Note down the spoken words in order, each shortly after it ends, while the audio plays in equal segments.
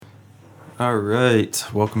All right,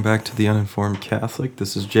 welcome back to the Uninformed Catholic.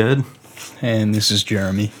 This is Jed, And this is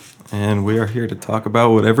Jeremy. and we are here to talk about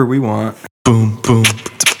whatever we want. Boom, boom,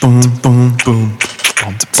 boom, boom, boom, boom,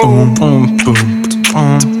 boom, boom, boom,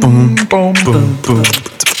 boom, boom, boom, boom,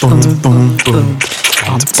 boom,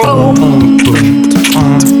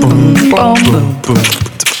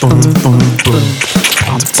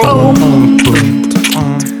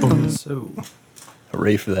 boom, So,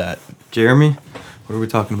 Hooray for that. Jeremy, what are we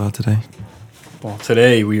talking about today? Well,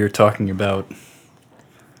 today we are talking about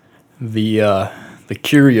the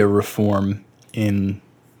Curia reform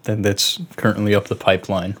that's currently up the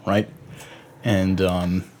pipeline, right? And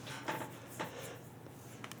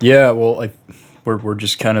we're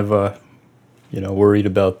just kind of worried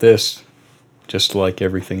about this, just like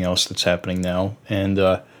everything else that's happening now.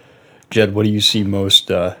 And Jed, what do you see most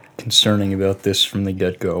concerning about this from the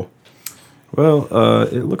get-go? Well,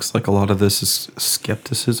 it looks like a lot of this is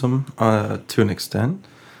skepticism to an extent,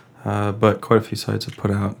 but quite a few sites have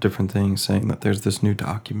put out different things saying that there's this new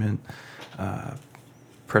document,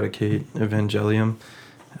 predicate evangelium,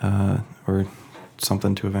 or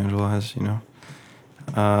something to evangelize,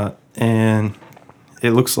 and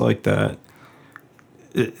it looks like that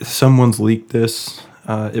someone's leaked this.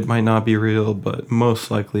 It might not be real, but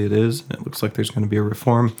most likely it is. It looks like there's going to be a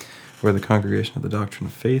reform where the Congregation of the Doctrine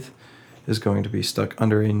of Faith is going to be stuck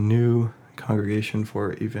under a new congregation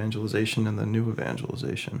for evangelization and the new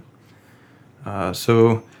evangelization.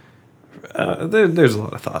 So there's a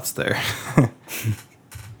lot of thoughts there.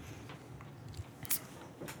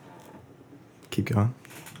 Keep going.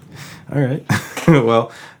 All right.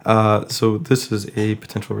 Well, so this is a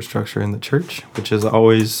potential restructure in the church, which is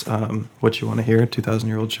always what you want to hear,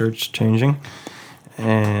 2,000-year-old church changing.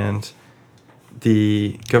 And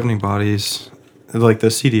the governing bodies, like the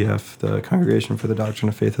CDF, the Congregation for the Doctrine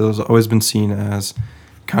of Faith, has always been seen as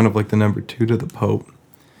kind of like the number 2 to the Pope,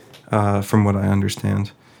 from what I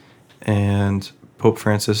understand. And Pope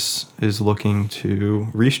Francis is looking to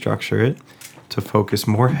restructure it to focus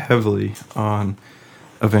more heavily on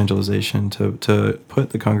evangelization, to put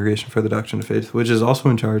the Congregation for the Doctrine of Faith, which is also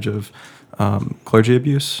in charge of clergy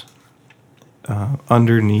abuse,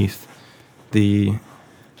 underneath the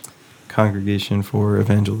Congregation for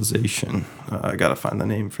Evangelization. I gotta find the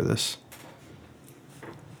name for this.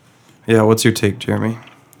 Yeah, what's your take, Jeremy?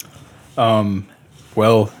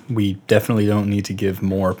 Well, we definitely don't need to give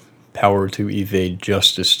more power to evade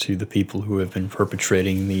justice to the people who have been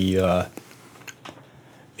perpetrating the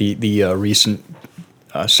recent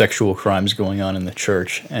sexual crimes going on in the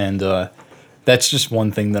church. And that's just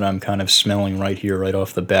one thing that I'm kind of smelling right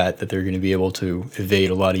off the bat, that they're going to be able to evade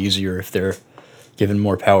a lot easier if they're given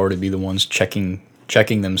more power to be the ones checking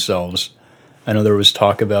themselves. I know there was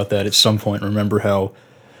talk about that at some point. Remember how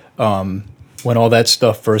when all that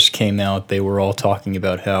stuff first came out, they were all talking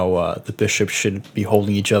about how the bishops should be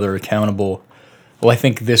holding each other accountable. Well, I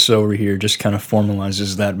think this over here just kind of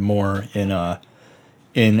formalizes that more in a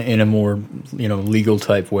more legal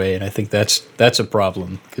type way, and I think that's a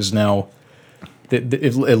problem, because now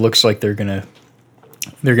it looks like they're gonna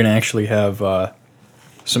actually have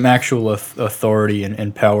some actual authority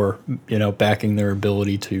and power, backing their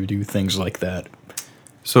ability to do things like that.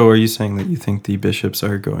 So are you saying that you think the bishops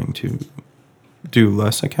are going to do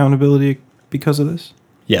less accountability because of this?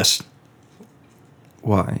 Yes.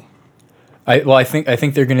 Why? I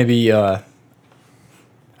think they're going to be. I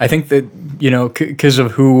think that because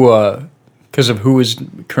of who is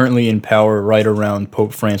currently in power right around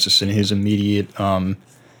Pope Francis and his immediate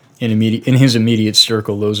in his immediate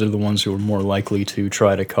circle, those are the ones who are more likely to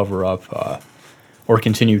try to cover up or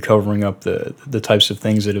continue covering up the types of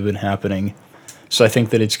things that have been happening. So I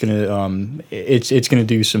think that it's gonna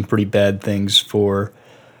do some pretty bad things for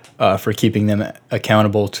keeping them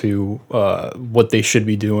accountable to what they should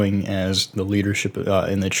be doing as the leadership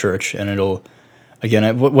in the church. And it'll,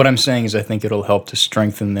 again, what I'm saying is I think it'll help to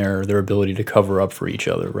strengthen their ability to cover up for each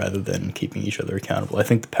other rather than keeping each other accountable. I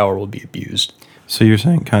think the power will be abused. So you're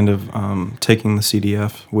saying kind of taking the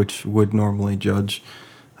CDF, which would normally judge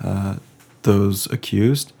those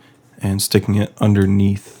accused, and sticking it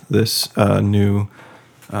underneath this new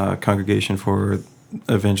Congregation for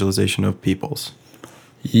Evangelization of Peoples.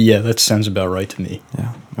 Yeah, that sounds about right to me.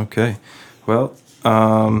 Yeah. Okay. Well,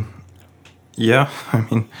 yeah. I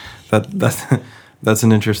mean, that's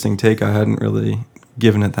an interesting take. I hadn't really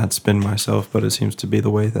given it that spin myself, but it seems to be the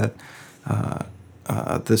way that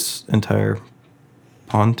this entire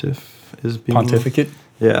pontificate.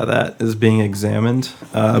 Yeah, that is being examined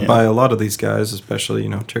by a lot of these guys, especially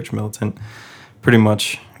church militant. Pretty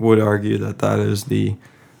much would argue that is the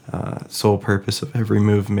sole purpose of every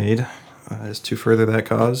move made, is to further that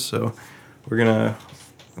cause. So we're gonna,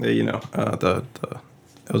 the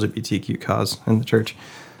LGBTQ cause in the church.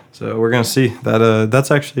 So we're gonna see that.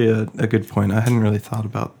 That's actually a good point. I hadn't really thought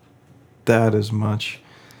about that as much,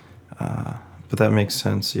 but that makes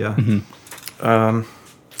sense. Yeah. Mm-hmm.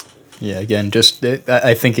 Yeah. Again,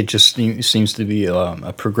 I think it just seems to be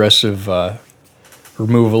a progressive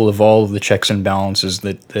removal of all of the checks and balances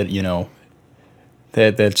that's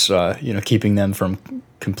keeping them from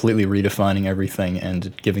completely redefining everything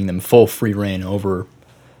and giving them full free reign over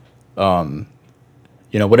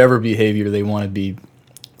whatever behavior they want to be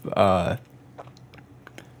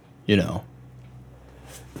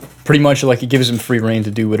pretty much like it gives them free reign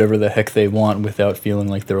to do whatever the heck they want without feeling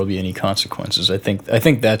like there will be any consequences. I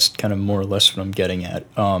think that's kind of more or less what I'm getting at.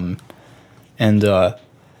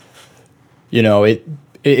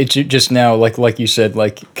 It's just now like you said,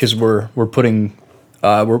 like, because we'd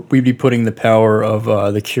be putting the power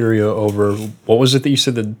of the curia over, what was it that you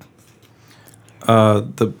said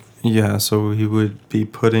that? So we would be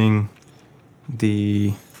putting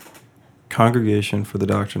the Congregation for the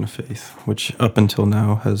Doctrine of Faith, which up until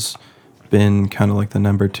now has been kind of like the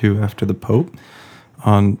number 2 after the Pope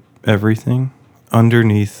on everything,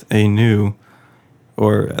 underneath a new,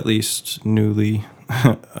 or at least newly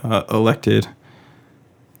elected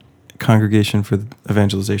Congregation for the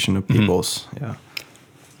Evangelization of Peoples. Yeah.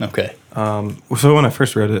 Okay. So when I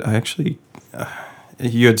first read it, I actually,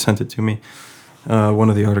 you had sent it to me, one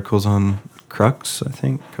of the articles on Crux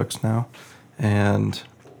Now, and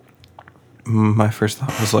my first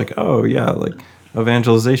thought was like, oh yeah, like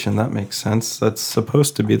evangelization, that makes sense. That's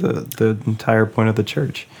supposed to be the entire point of the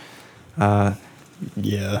church. Yeah.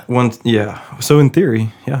 So in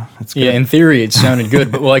theory, yeah, it's good. Yeah, in theory it sounded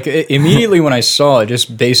good, but like immediately when I saw it,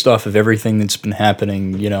 just based off of everything that's been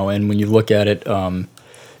happening, and when you look at it,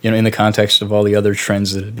 in the context of all the other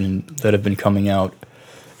trends that have been coming out,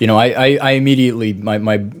 I immediately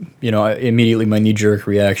my knee-jerk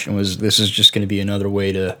reaction was, this is just going to be another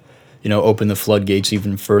way to, open the floodgates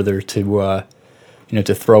even further to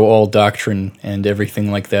to throw all doctrine and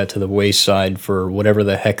everything like that to the wayside for whatever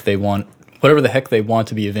the heck they want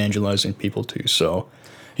to be evangelizing people to. So,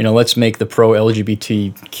 let's make the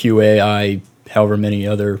pro-LGBTQAI, however many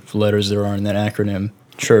other letters there are in that acronym,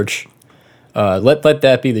 church. Let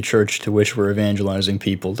that be the church to which we're evangelizing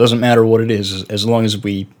people. Doesn't matter what it is, as long as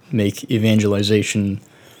we make evangelization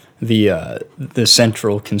the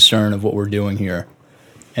central concern of what we're doing here.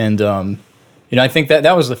 And I think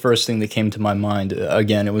that was the first thing that came to my mind.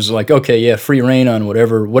 Again, it was like, okay, yeah, free reign on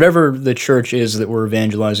whatever the church is that we're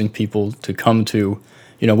evangelizing people to come to.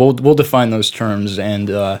 We'll define those terms and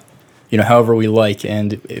however we like.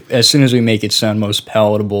 And as soon as we make it sound most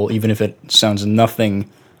palatable, even if it sounds nothing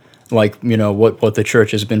like what the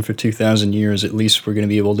church has been for 2,000 years, at least we're going to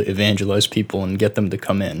be able to evangelize people and get them to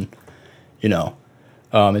come in.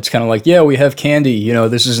 It's kind of like, yeah, we have candy.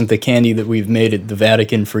 This isn't the candy that we've made at the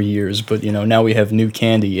Vatican for years, but now we have new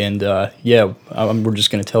candy, and we're just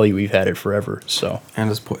going to tell you we've had it forever. So, and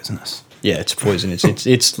it's poisonous. Yeah, it's poisonous.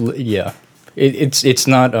 It's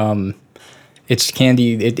not it's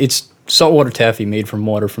candy. It's saltwater taffy made from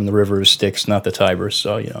water from the river of Styx, not the Tiber.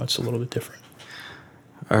 So it's a little bit different.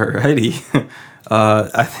 Alrighty.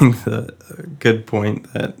 I think the good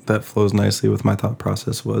point that flows nicely with my thought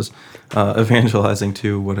process was evangelizing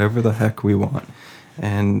to whatever the heck we want.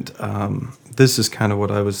 And this is kind of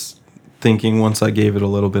what I was thinking once I gave it a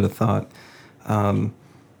little bit of thought.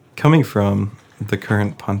 Coming from the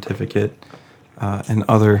current pontificate and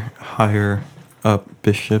other higher up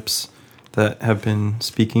bishops that have been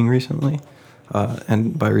speaking recently,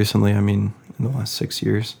 and by recently I mean in the last 6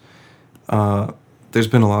 years, there's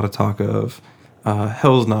been a lot of talk of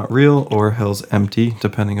hell's not real or hell's empty,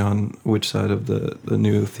 depending on which side of the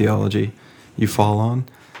new theology you fall on.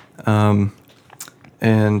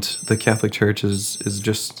 And the Catholic Church is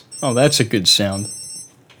just... Oh, that's a good sound.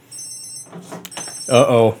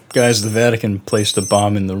 Uh-oh. Guys, the Vatican placed a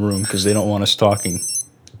bomb in the room because they don't want us talking.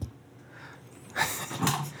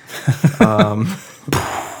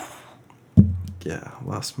 Yeah,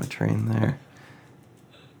 lost my train there.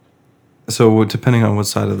 So depending on what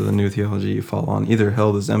side of the new theology you fall on, either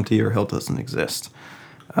hell is empty or hell doesn't exist.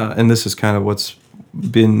 And this is kind of what's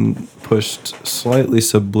been pushed slightly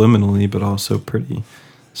subliminally, but also pretty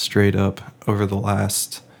straight up over the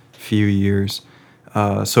last few years.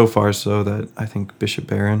 So far so that I think Bishop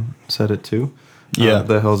Barron said it too. Yeah.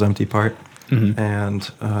 The hell's empty part. Mm-hmm. And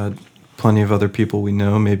plenty of other people we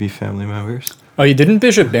know, maybe family members. Oh, didn't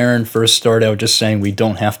Bishop Barron first start out just saying we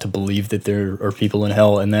don't have to believe that there are people in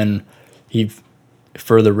hell, and then he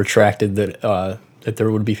further retracted that there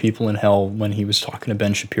would be people in hell when he was talking to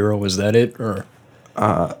Ben Shapiro? Was that it, or?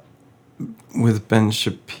 with Ben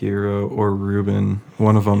Shapiro or Rubin,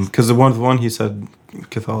 one of them, because the one he said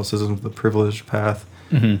Catholicism is the privileged path,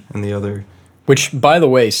 and the other, Which, by the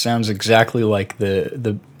way, sounds exactly like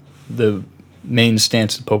the main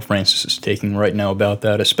stance that Pope Francis is taking right now about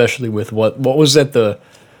that, especially with what was that, the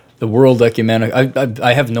World Ecumenic.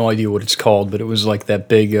 I have no idea what it's called, but it was like that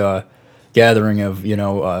big gathering of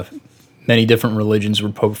many different religions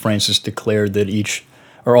where Pope Francis declared that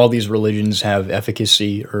all these religions have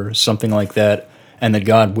efficacy or something like that, and that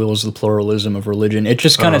God wills the pluralism of religion. It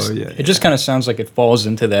just kind of kind of sounds like it falls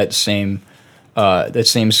into that same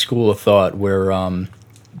school of thought where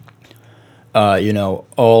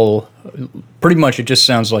all pretty much it just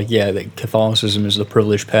sounds like that Catholicism is the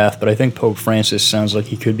privileged path, but I think Pope Francis sounds like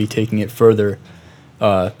he could be taking it further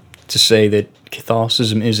to say that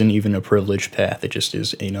Catholicism isn't even a privileged path; it just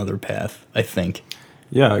is another path, I think.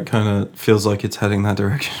 Yeah, it kind of feels like it's heading that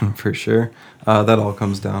direction for sure. That all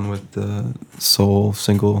comes down with the sole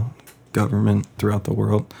single government throughout the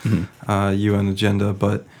world, UN agenda,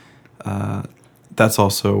 but that's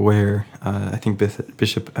also where I think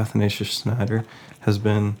Bishop Athanasius Schneider has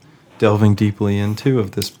been delving deeply into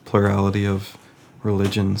of this plurality of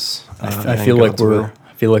religions. I feel like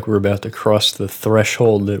we're about to cross the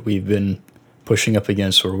threshold that we've been pushing up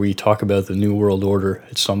against, where we talk about the New World Order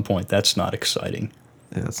at some point. That's not exciting.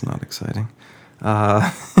 Yeah, it's not exciting,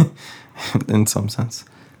 in some sense.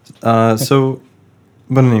 But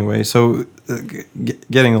anyway,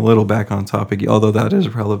 getting a little back on topic, although that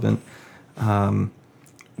is relevant,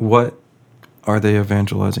 what are they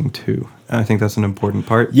evangelizing to? I think that's an important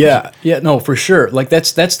part. Yeah, no, for sure. Like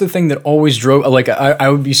that's the thing that always drove. Like I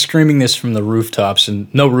would be screaming this from the rooftops,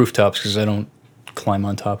 and no rooftops because I don't climb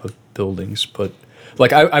on top of buildings, but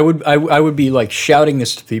like I would be like shouting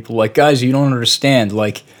this to people, like, guys, you don't understand.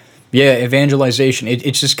 Like, evangelization.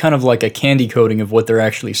 It's just kind of like a candy coating of what they're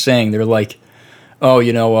actually saying. They're like, oh,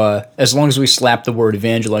 as long as we slap the word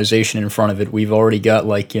evangelization in front of it, we've already got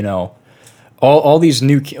like all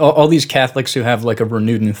these Catholics who have like a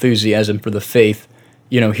renewed enthusiasm for the faith,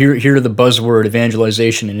 hear the buzzword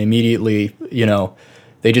evangelization, and immediately,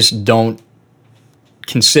 they just don't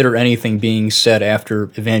consider anything being said after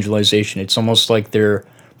evangelization. It's almost like their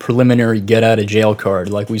preliminary get out of jail card.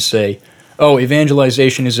 Like we say, oh,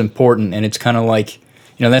 evangelization is important, and it's kind of like,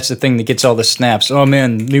 that's the thing that gets all the snaps. Oh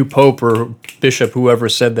man, new pope or bishop, whoever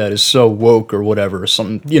said that, is so woke or whatever, or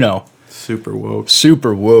something, Super woke.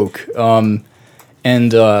 Super woke. Like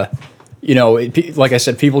I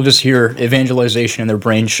said, people just hear evangelization and their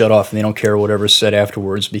brains shut off, and they don't care whatever's said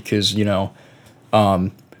afterwards because,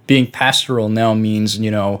 being pastoral now means,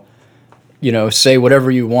 say whatever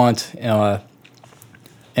you want, define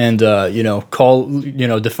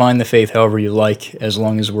the faith however you like, as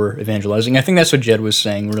long as we're evangelizing. I think that's what Jed was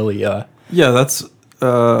saying, really. Yeah, that's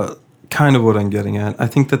kind of what I'm getting at. I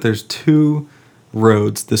think that there's two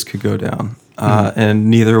roads this could go down, and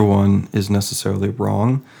neither one is necessarily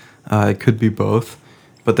wrong. It could be both.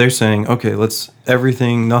 But they're saying, okay,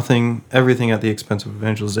 everything at the expense of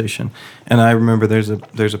evangelization. And I remember there's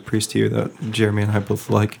a priest here that Jeremy and I both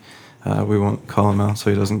like. We won't call him out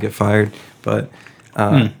so he doesn't get fired. But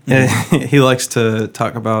he likes to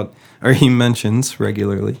talk about, or he mentions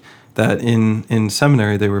regularly, that in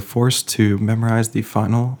seminary they were forced to memorize the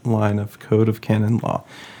final line of Code of Canon Law.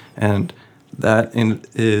 And that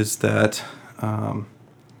is that...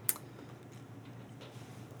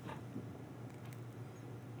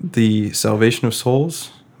 the salvation of souls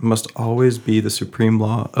must always be the supreme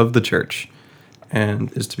law of the church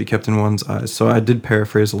and is to be kept in one's eyes. So I did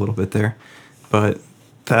paraphrase a little bit there, but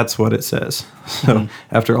that's what it says. So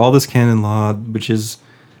after all this canon law, which is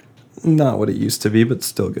not what it used to be, but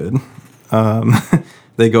still good,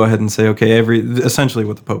 they go ahead and say, okay, essentially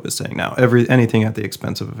what the Pope is saying now, anything at the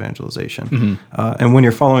expense of evangelization. And when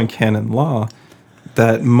you're following canon law,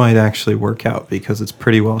 that might actually work out because it's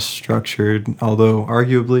pretty well structured, although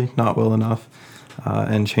arguably not well enough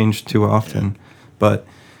and changed too often. But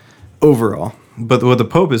overall, what the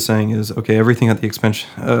Pope is saying is, okay, everything at the expense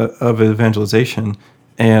of evangelization,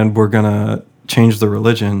 and we're going to change the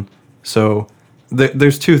religion. So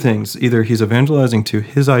there's two things. Either he's evangelizing to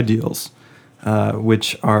his ideals,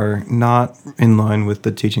 which are not in line with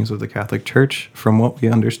the teachings of the Catholic Church, from what we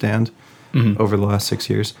understand over the last 6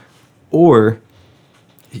 years, or...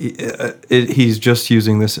 he's just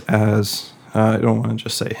using this as, I don't want to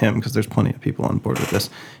just say him because there's plenty of people on board with this,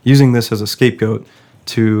 using this as a scapegoat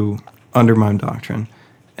to undermine doctrine.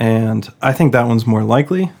 And I think that one's more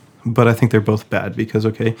likely, but I think they're both bad because,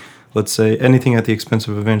 okay, let's say anything at the expense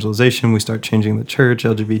of evangelization, we start changing the church,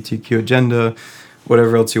 LGBTQ agenda,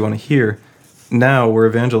 whatever else you want to hear. Now we're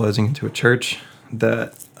evangelizing into a church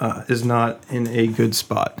that is not in a good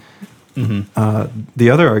spot. The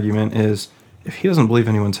other argument is if he doesn't believe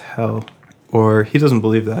anyone's hell, or he doesn't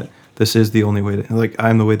believe that this is the only way to, like,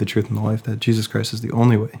 I'm the way, the truth, and the life, that Jesus Christ is the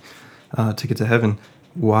only way to get to heaven,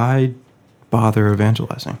 why bother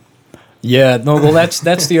evangelizing? Yeah, no, well,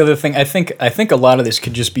 that's the other thing. I think a lot of this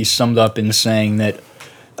could just be summed up in saying that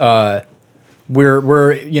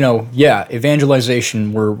we're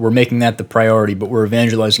evangelization. We're making that the priority, but we're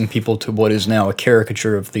evangelizing people to what is now a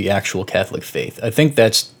caricature of the actual Catholic faith. I think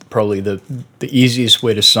that's probably the easiest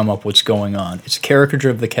way to sum up what's going on. It's a caricature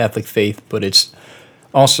of the Catholic faith, but it's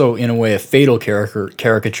also, in a way, a fatal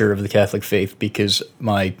caricature of the Catholic faith, because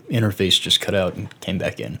my interface just cut out and came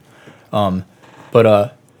back in. No,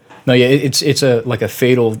 yeah, it's a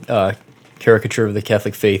fatal caricature of the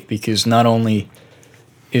Catholic faith, because not only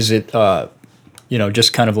is it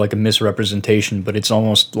just kind of like a misrepresentation, but it's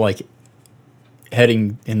almost like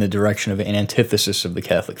heading in the direction of an antithesis of the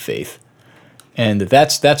Catholic faith, and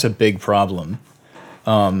that's a big problem.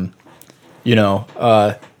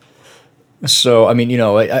 So I mean,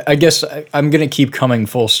 I guess I'm gonna keep coming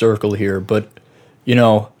full circle here, but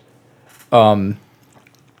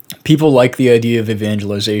people like the idea of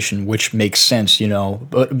evangelization, which makes sense,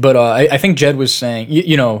 But I think Jed was saying,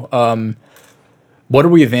 what are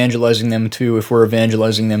we evangelizing them to if we're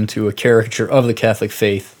evangelizing them to a caricature of the Catholic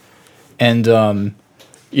faith? And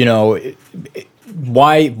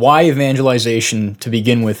why evangelization to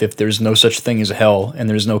begin with if there's no such thing as hell and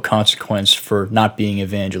there's no consequence for not being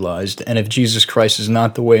evangelized? And if Jesus Christ is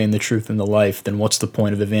not the way and the truth and the life, then what's the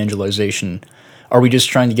point of evangelization? Are we just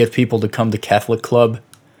trying to get people to come to Catholic Club?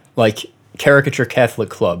 Like, caricature Catholic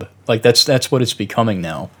Club. Like, that's what it's becoming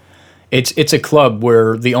now. It's a club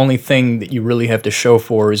where the only thing that you really have to show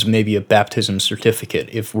for is maybe a baptism certificate,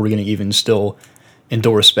 if we're going to even still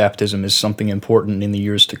endorse baptism as something important in the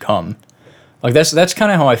years to come. Like, that's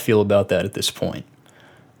kind of how I feel about that at this point.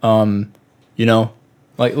 Like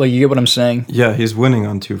you get what I'm saying? Yeah, he's winning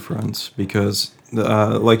on two fronts, because,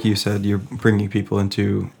 like you said, you're bringing people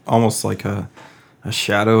into almost like a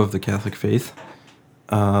shadow of the Catholic faith,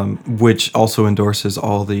 which also endorses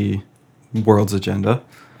all the world's agenda.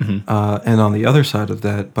 And on the other side of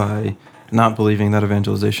that, by not believing that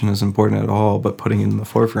evangelization is important at all, but putting it in the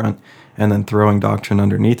forefront and then throwing doctrine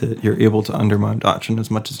underneath it, you're able to undermine doctrine as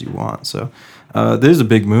much as you want. So there's a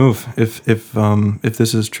big move if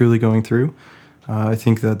this is truly going through. I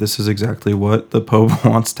think that this is exactly what the Pope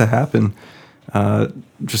wants to happen.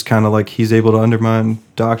 Just kind of like he's able to undermine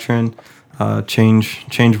doctrine,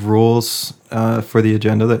 change rules for the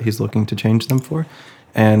agenda that he's looking to change them for.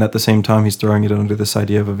 And at the same time, he's throwing it under this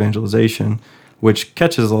idea of evangelization, which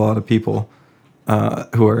catches a lot of people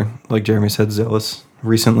who are, like Jeremy said,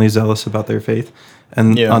 recently zealous about their faith.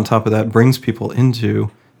 And on top of that, brings people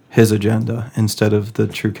into his agenda instead of the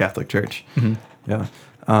true Catholic Church. Yeah.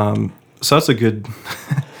 So that's a good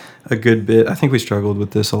bit. I think we struggled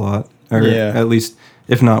with this a lot, or at least,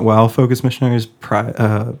 if not while Focus Missionaries,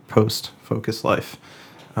 post Focus Life.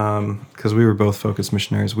 Because we were both Focus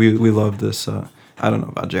Missionaries. We love this. I don't know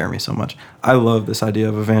about Jeremy so much. I love this idea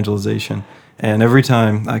of evangelization. And every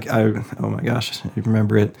time, oh my gosh, you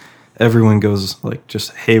remember it, everyone goes like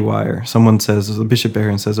just haywire. Someone says, the Bishop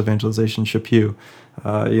Barron says evangelization chapeau.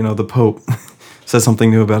 The Pope says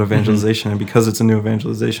something new about evangelization. And because it's a new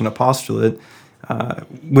evangelization apostolate,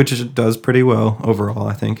 which it does pretty well overall,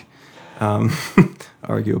 I think,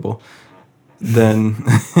 arguable, then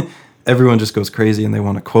everyone just goes crazy and they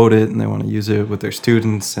want to quote it and they want to use it with their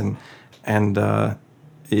students. And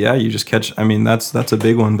you just catch, I mean, that's a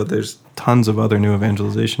big one, but there's tons of other new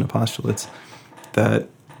evangelization apostolates that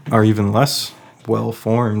are even less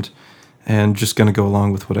well-formed and just going to go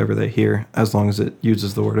along with whatever they hear, as long as it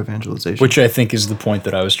uses the word evangelization. Which I think is the point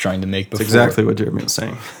that I was trying to make before. It's exactly what Jeremy was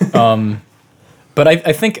saying. But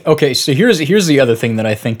I think, okay, so here's the other thing that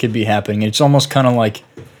I think could be happening. It's almost kind of like,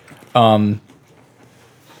 Pope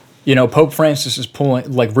Francis is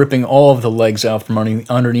ripping all of the legs out from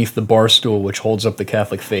underneath the bar stool, which holds up the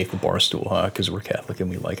Catholic faith, the bar stool, because we're Catholic and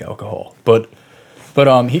we like alcohol. But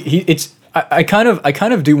I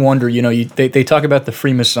kind of do wonder. They talk about the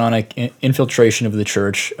Freemasonic infiltration of the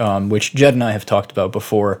church, which Jed and I have talked about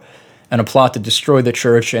before, and a plot to destroy the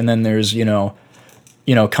church. And then there's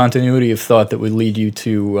continuity of thought that would lead you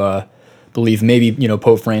to believe maybe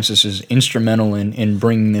Pope Francis is instrumental in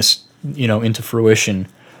bringing this into fruition.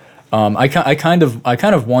 I kind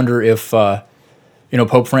of wonder if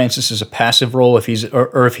Pope Francis is a passive role, if he's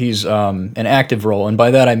an active role, and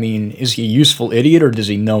by that I mean, is he a useful idiot or does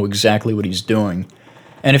he know exactly what he's doing?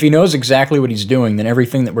 And if he knows exactly what he's doing, then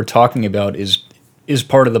everything that we're talking about is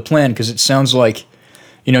part of the plan, because it sounds like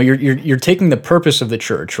you're taking the purpose of the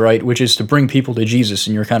church, right, which is to bring people to Jesus,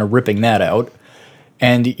 and you're kind of ripping that out,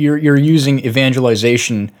 and you're using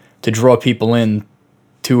evangelization to draw people in,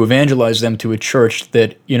 to evangelize them to a church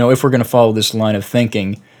that, if we're going to follow this line of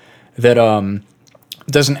thinking, that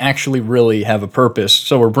doesn't actually really have a purpose.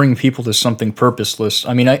 So we're bringing people to something purposeless.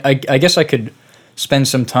 I mean, I guess I could spend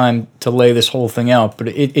some time to lay this whole thing out, but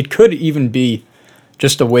it could even be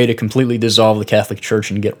just a way to completely dissolve the Catholic Church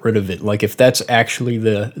and get rid of it. Like, if that's actually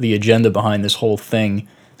the agenda behind this whole thing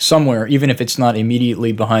somewhere, even if it's not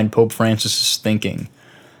immediately behind Pope Francis's thinking,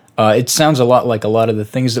 it sounds a lot like a lot of the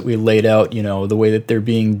things that we laid out, the way that they're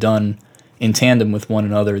being done in tandem with one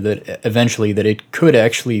another, that eventually that it could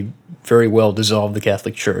actually very well dissolve the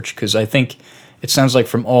Catholic Church. Because I think it sounds like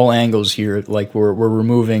from all angles here, like we're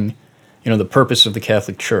removing, the purpose of the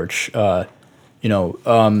Catholic Church. So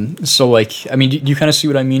like, I mean, do you kind of see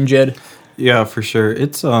what I mean, Jed? Yeah, for sure.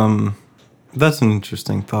 It's that's an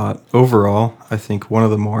interesting thought. Overall, I think one of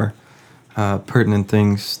the more pertinent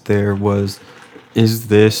things there was, is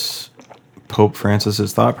this Pope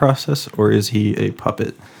Francis's thought process, or is he a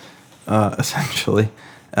puppet, essentially?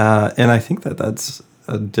 And I think that's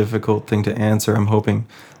a difficult thing to answer. I'm hoping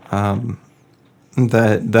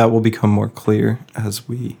that will become more clear as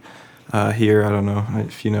we hear, I don't know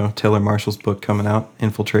if you know Taylor Marshall's book coming out,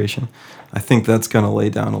 Infiltration. I think that's going to lay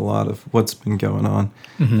down a lot of what's been going on.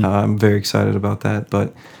 Mm-hmm. I'm very excited about that.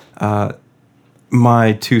 But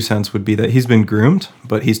my 2 cents would be that he's been groomed,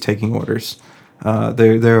 but he's taking orders.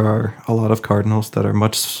 There are a lot of cardinals that are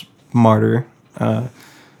much smarter,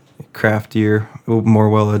 craftier, more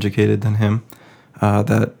well-educated than him,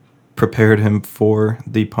 that prepared him for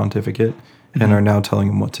the pontificate and Mm-hmm. are now telling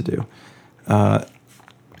him what to do.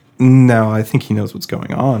 Now, I think he knows what's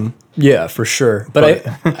going on. Yeah, for sure. But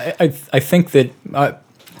I think that,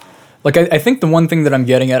 I think the one thing that I'm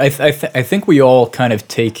getting at, I think we all kind of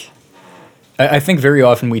take, I think very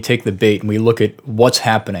often we take the bait and we look at what's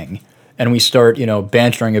happening, and we start,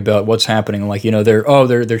 bantering about what's happening. Like,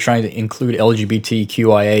 they're trying to include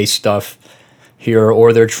LGBTQIA stuff here,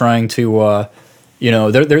 or they're trying to,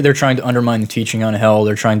 they're trying to undermine the teaching on hell.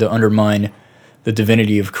 They're trying to undermine the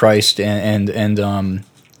divinity of Christ and the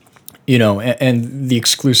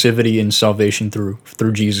exclusivity in salvation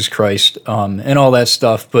through Jesus Christ, and all that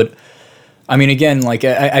stuff. But I mean, again, like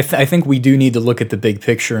I think we do need to look at the big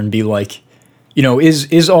picture and be like,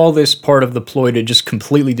 is all this part of the ploy to just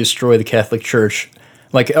completely destroy the Catholic Church?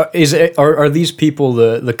 Like, are these people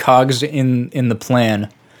the cogs in the plan?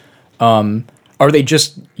 Are they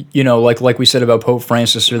just, like we said about Pope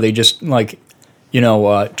Francis, are they just like,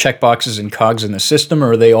 check boxes and cogs in the system,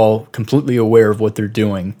 or are they all completely aware of what they're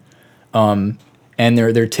doing? And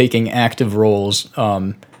they're taking active roles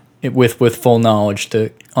with full knowledge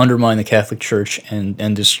to undermine the Catholic Church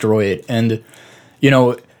and destroy it. And,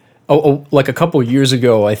 like a couple years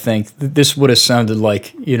ago, I think this would have sounded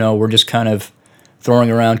like, we're just kind of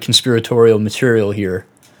throwing around conspiratorial material here,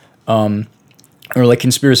 or like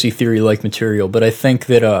conspiracy theory-like material. But I think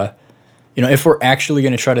that, if we're actually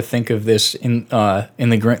going to try to think of this in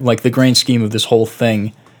the grand scheme of this whole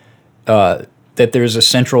thing, that there's a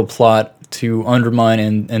central plot to undermine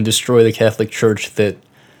and destroy the Catholic Church, that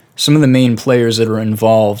some of the main players that are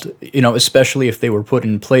involved, especially if they were put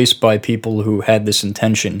in place by people who had this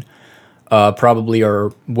intention, probably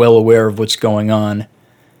are well aware of what's going on.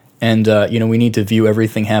 And, we need to view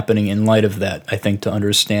everything happening in light of that, I think, to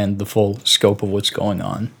understand the full scope of what's going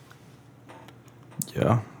on.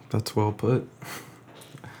 Yeah, that's well put.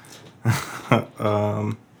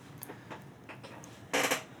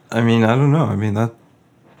 I mean, I don't know. I mean,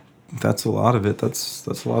 that's a lot of it. That's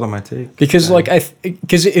a lot of my take. Because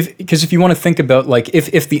if you want to think about, like,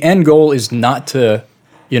 if the end goal is not to,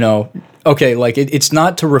 it's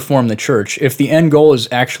not to reform the church. If the end goal is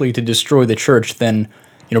actually to destroy the church, then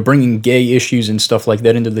bringing gay issues and stuff like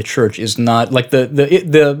that into the church is not, like,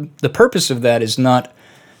 the purpose of that is not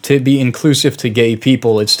to be inclusive to gay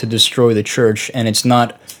people. It's to destroy the church, and it's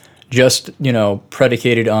not just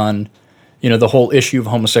predicated on the whole issue of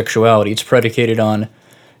homosexuality. It's predicated on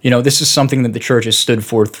this is something that the church has stood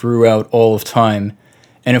for throughout all of time.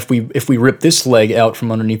 And if we rip this leg out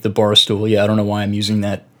from underneath the bar stool, I don't know why I'm using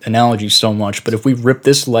that analogy so much, but if we rip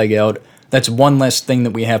this leg out, that's one less thing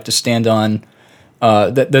that we have to stand on,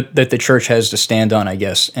 that the church has to stand on, I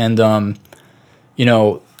guess. And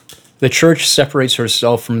the church separates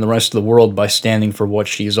herself from the rest of the world by standing for what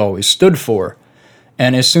she's always stood for.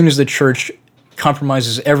 And as soon as the church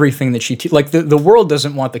compromises everything that she the world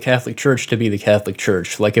doesn't want the Catholic Church to be the Catholic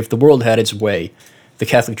Church. Like, if the world had its way, the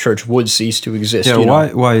Catholic Church would cease to exist. Yeah,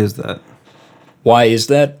 why is that? Why is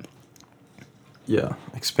that? Yeah,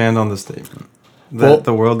 expand on the statement. that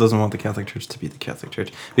the world doesn't want the Catholic Church to be the Catholic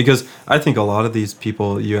Church. Because I think a lot of these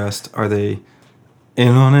people you asked, are they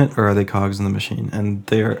in on it or are they cogs in the machine? And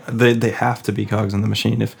they have to be cogs in the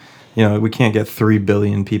machine. If we can't get 3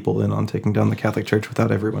 billion people in on taking down the Catholic Church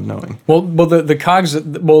without everyone knowing. Well, the cogs.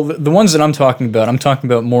 Well, the ones that I'm talking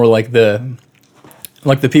about more like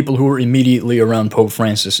the people who were immediately around Pope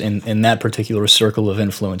Francis in that particular circle of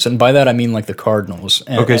influence, and by that I mean like the cardinals.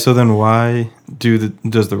 Okay, so then why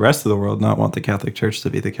does the rest of the world not want the Catholic Church to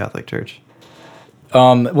be the Catholic Church?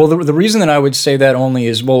 Well, the reason that I would say that only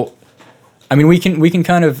is, well, I mean, we can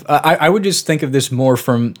kind of. I would just think of this more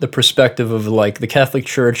from the perspective of like the Catholic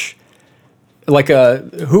Church, like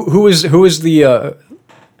who is the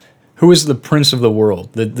prince of the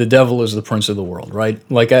world? The devil is the prince of the world, right?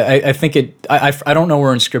 Like I think I don't know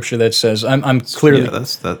where in Scripture that says. I'm clearly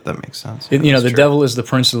that makes sense. The true. devil is the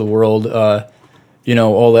prince of the world.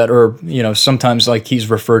 All that, or sometimes like he's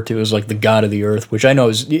referred to as like the god of the earth, which I know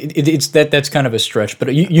is that's kind of a stretch,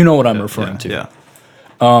 but you know what I'm referring to. Yeah.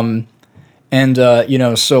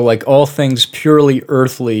 So like all things purely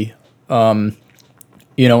earthly, are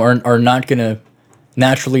not going to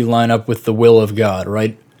naturally line up with the will of God,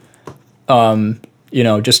 right?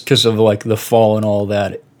 Just because of like the fall and all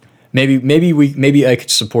that. Maybe I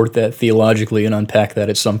could support that theologically and unpack that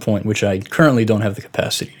at some point, which I currently don't have the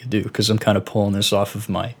capacity to do because I'm kind of pulling this off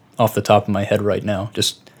the top of my head right now,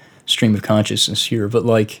 just stream of consciousness here. But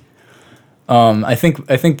like, I think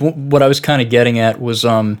what I was kind of getting at was,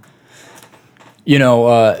 I mean,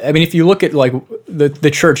 if you look at like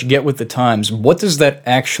the church get with the times, what does that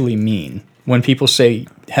actually mean when people say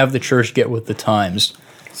have the church get with the times?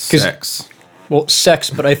 Sex. Well, sex,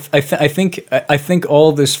 but I think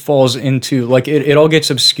all this falls into like it all gets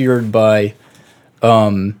obscured by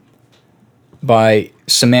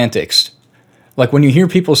semantics. Like when you hear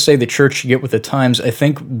people say the church should get with the times, I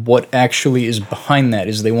think what actually is behind that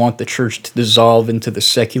is they want the church to dissolve into the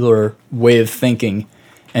secular way of thinking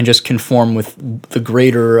and just conform with the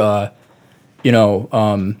greater, the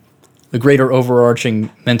greater overarching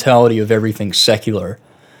mentality of everything secular.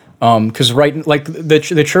 Because like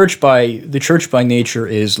the church by nature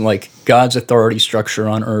is like God's authority structure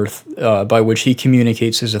on earth, by which He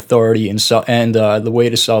communicates His authority and the way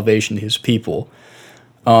to salvation to His people.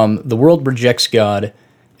 The world rejects God,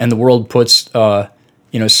 and the world puts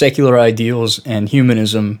secular ideals and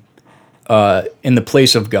humanism in the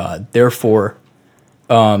place of God. Therefore,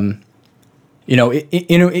 you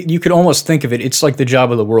could almost think of it. It's like the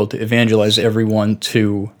job of the world to evangelize everyone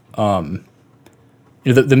to.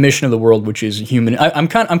 The mission of the world, which is human. I'm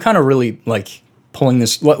kind of really like pulling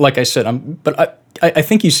this. Like I said, I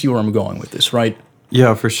think you see where I'm going with this, right?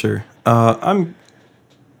 Yeah, for sure. I'm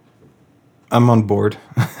on board,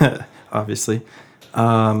 obviously.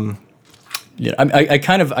 Yeah, I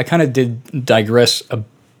kind of did digress a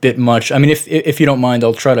bit much. I mean, if you don't mind,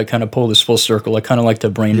 I'll try to kind of pull this full circle. I kind of like to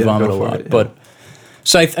brain vomit a lot, but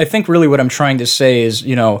so I think really what I'm trying to say is,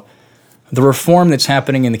 the reform that's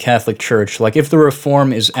happening in the Catholic Church, like if the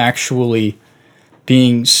reform is actually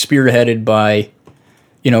being spearheaded by,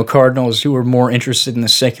 cardinals who are more interested in the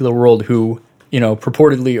secular world, who,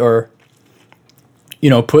 purportedly are,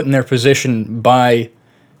 put in their position by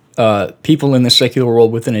people in the secular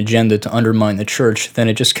world with an agenda to undermine the church, then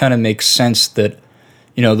it just kind of makes sense that,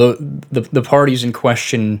 the parties in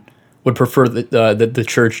question would prefer that the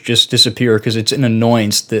church just disappear because it's an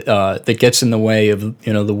annoyance that gets in the way of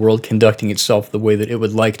the world conducting itself the way that it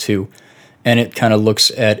would like to, and it kind of looks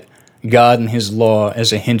at God and His law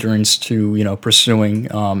as a hindrance to pursuing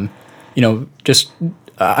just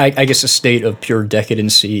I guess a state of pure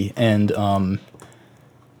decadency and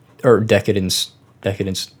or decadence.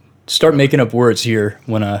 Start making up words here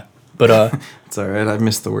but it's all right. I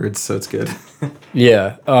missed the words, so it's good.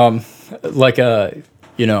 Yeah,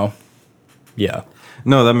 Yeah.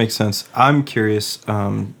 No, that makes sense. I'm curious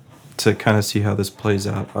to kind of see how this plays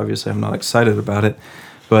out. Obviously, I'm not excited about it,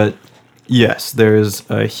 but yes, there is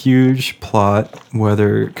a huge plot,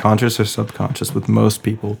 whether conscious or subconscious, with most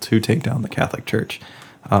people to take down the Catholic Church.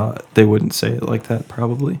 They wouldn't say it like that,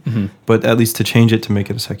 probably, but at least to change it to make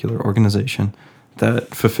it a secular organization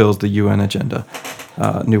that fulfills the UN agenda,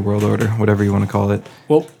 New World Order, whatever you want to call it.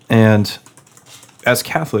 Well, and as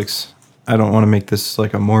Catholics, I don't want to make this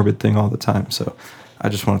like a morbid thing all the time, so I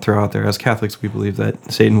just want to throw out there, as Catholics, we believe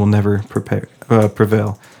that Satan will never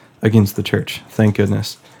prevail against the church. Thank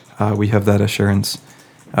goodness. We have that assurance.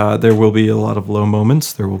 There will be a lot of low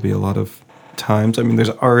moments. There will be a lot of times. I mean, there's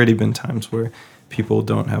already been times where people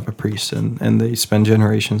don't have a priest and they spend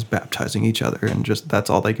generations baptizing each other, and just that's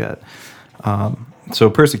all they get. So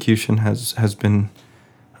persecution has been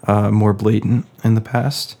more blatant in the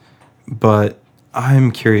past, but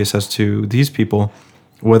I'm curious as to these people,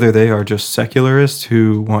 whether they are just secularists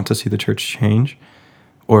who want to see the church change,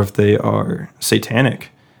 or if they are satanic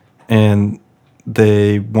and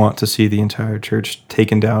they want to see the entire church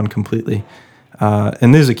taken down completely.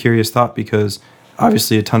 And this is a curious thought because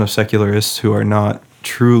obviously a ton of secularists who are not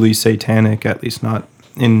truly satanic, at least not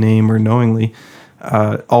in name or knowingly,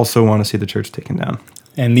 also want to see the church taken down.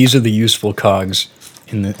 And these are the useful cogs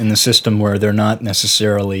in the system where they're not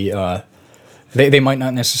necessarily they might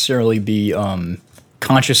not necessarily be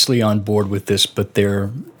consciously on board with this, but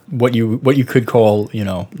they're what you could call,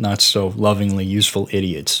 not so lovingly useful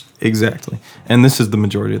idiots. Exactly. And this is the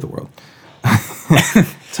majority of the world.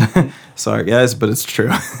 Sorry, guys, but it's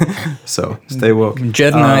true. So stay woke.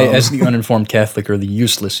 Jed and I, as the uninformed Catholic, are the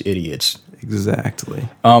useless idiots. Exactly.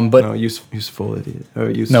 But no, useful idiot.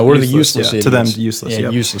 No, we're the useless idiots. To them, useless. Yeah,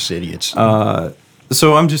 yep. useless idiots.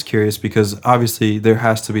 So I'm just curious because obviously there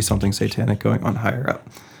has to be something satanic going on higher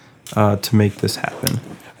up to make this happen.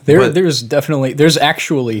 There's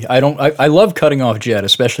actually I love cutting off Jed,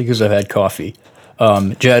 especially because I've had coffee.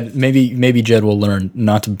 Jed, maybe Jed will learn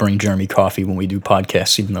not to bring Jeremy coffee when we do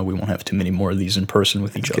podcasts, even though we won't have too many more of these in person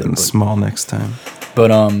with each other. Getting small next time.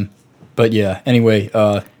 But yeah. Anyway,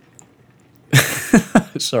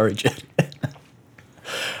 sorry, Jed.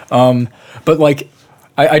 But like,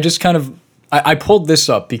 I just kind of I pulled this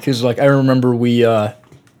up because like I remember we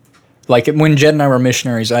like when Jed and I were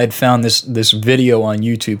missionaries, I had found this video on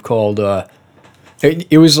YouTube called.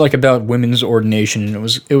 It was like about women's ordination, and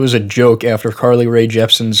it was a joke after Carly Rae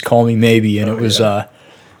Jepsen's "Call Me Maybe," and it was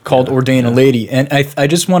called "Ordain a Lady." And I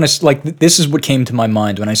just want to like this is what came to my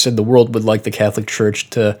mind when I said the world would like the Catholic Church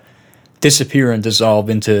to disappear and dissolve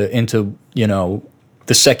into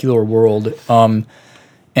the secular world.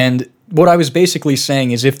 And what I was basically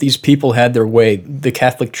saying is if these people had their way, the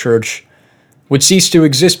Catholic Church would cease to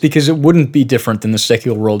exist because it wouldn't be different than the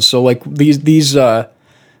secular world. So like these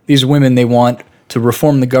women, they want to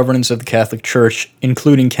reform the governance of the Catholic Church,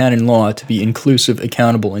 including canon law, to be inclusive,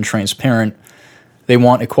 accountable, and transparent. They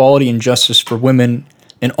want equality and justice for women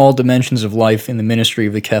in all dimensions of life in the ministry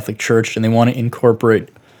of the Catholic Church, and they want to incorporate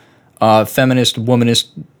feminist, womanist,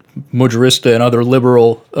 Mudgerista, and other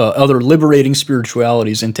liberating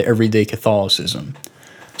spiritualities into everyday Catholicism.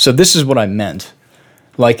 So this is what I meant.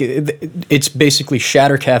 Like, it's basically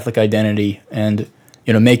shatter Catholic identity and,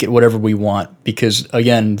 make it whatever we want. Because,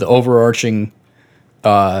 again, the overarching...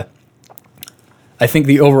 I think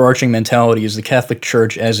the overarching mentality is the Catholic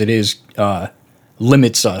Church, as it is,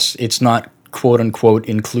 limits us. It's not quote-unquote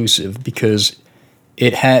inclusive because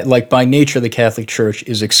it had, like, by nature, the Catholic Church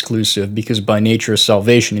is exclusive because by nature,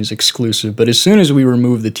 salvation is exclusive. But as soon as we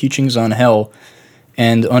remove the teachings on hell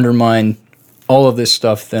and undermine all of this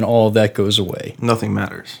stuff, then all of that goes away. Nothing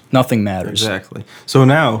matters. Nothing matters. Exactly. So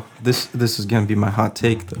now, this is going to be my hot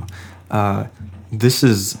take, though. This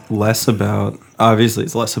is less about, obviously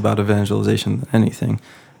it's less about evangelization than anything,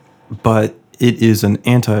 but it is an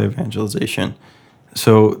anti-evangelization.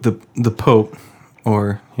 So the Pope,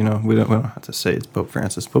 or, we don't have to say it's Pope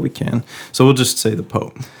Francis, but we can. So we'll just say the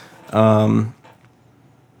Pope.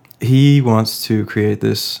 He wants to create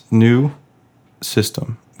this new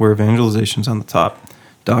system where evangelization's on the top,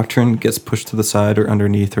 doctrine gets pushed to the side or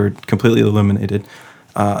underneath or completely eliminated.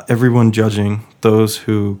 Everyone judging those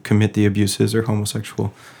who commit the abuses or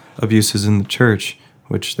homosexual abuses in the church,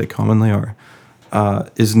 which they commonly are,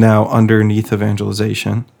 is now underneath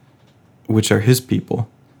evangelization, which are his people.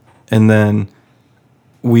 And then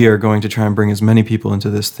we are going to try and bring as many people into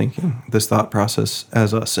this thinking, this thought process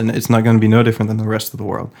as us. And it's not going to be no different than the rest of the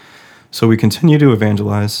world. So we continue to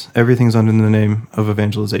evangelize. Everything's under the name of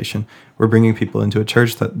evangelization. We're bringing people into a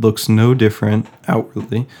church that looks no different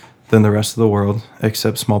outwardly than the rest of the world,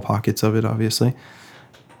 except small pockets of it, obviously.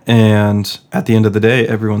 And at the end of the day,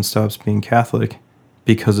 everyone stops being Catholic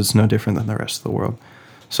because it's no different than the rest of the world.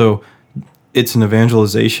 So it's an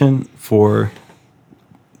evangelization for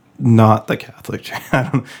not the Catholic Church.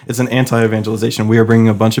 It's an anti-evangelization. We are bringing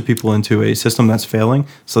a bunch of people into a system that's failing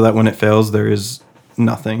so that when it fails, there is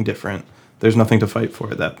nothing different. There's nothing to fight for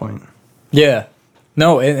at that point. Yeah.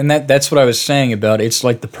 No, and that's what I was saying about it's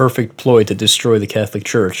like the perfect ploy to destroy the Catholic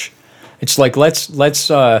Church. It's like let's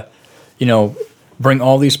bring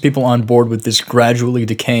all these people on board with this gradually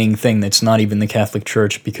decaying thing that's not even the Catholic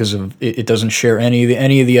Church because of it doesn't share any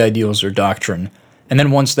of the ideals or doctrine. And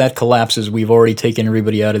then once that collapses, we've already taken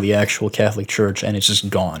everybody out of the actual Catholic Church and it's just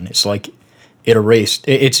gone. It's like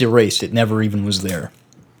it's erased. It never even was there.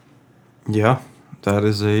 Yeah, that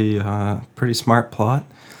is a pretty smart plot.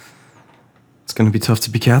 It's going to be tough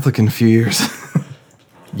to be Catholic in a few years.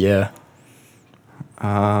 Yeah.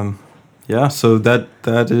 Yeah, so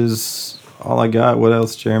that is all I got. What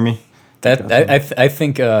else, Jeremy? That I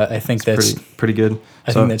think that's pretty good.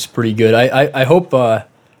 I think that's pretty good. I hope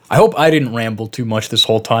I didn't ramble too much this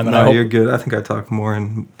whole time. And no, I hope you're good. I think I talked more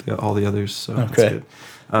than all the others. So okay.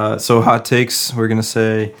 That's good. So hot takes. We're gonna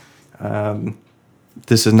say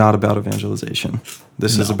this is not about evangelization.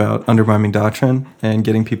 This is about undermining doctrine and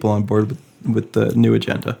getting people on board with the new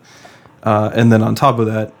agenda. And then on top of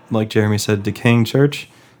that, like Jeremy said, decaying church.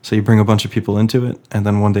 So you bring a bunch of people into it, and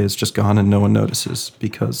then one day it's just gone and no one notices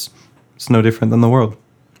because it's no different than the world.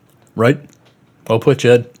 Right. Well put,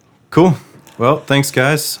 Jed. Cool. Well, thanks,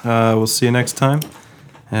 guys. We'll see you next time.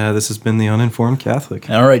 This has been The Uninformed Catholic.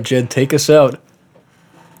 All right, Jed, take us out.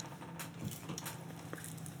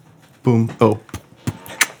 Boom. Oh.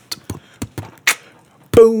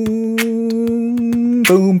 Boom.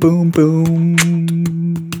 Boom, boom, boom.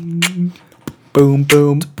 Boom,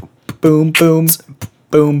 boom. Boom, boom.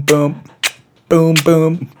 Boom, boom. Boom,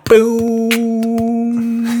 boom.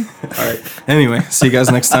 Boom. All right. Anyway, see you guys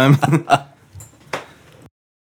next time.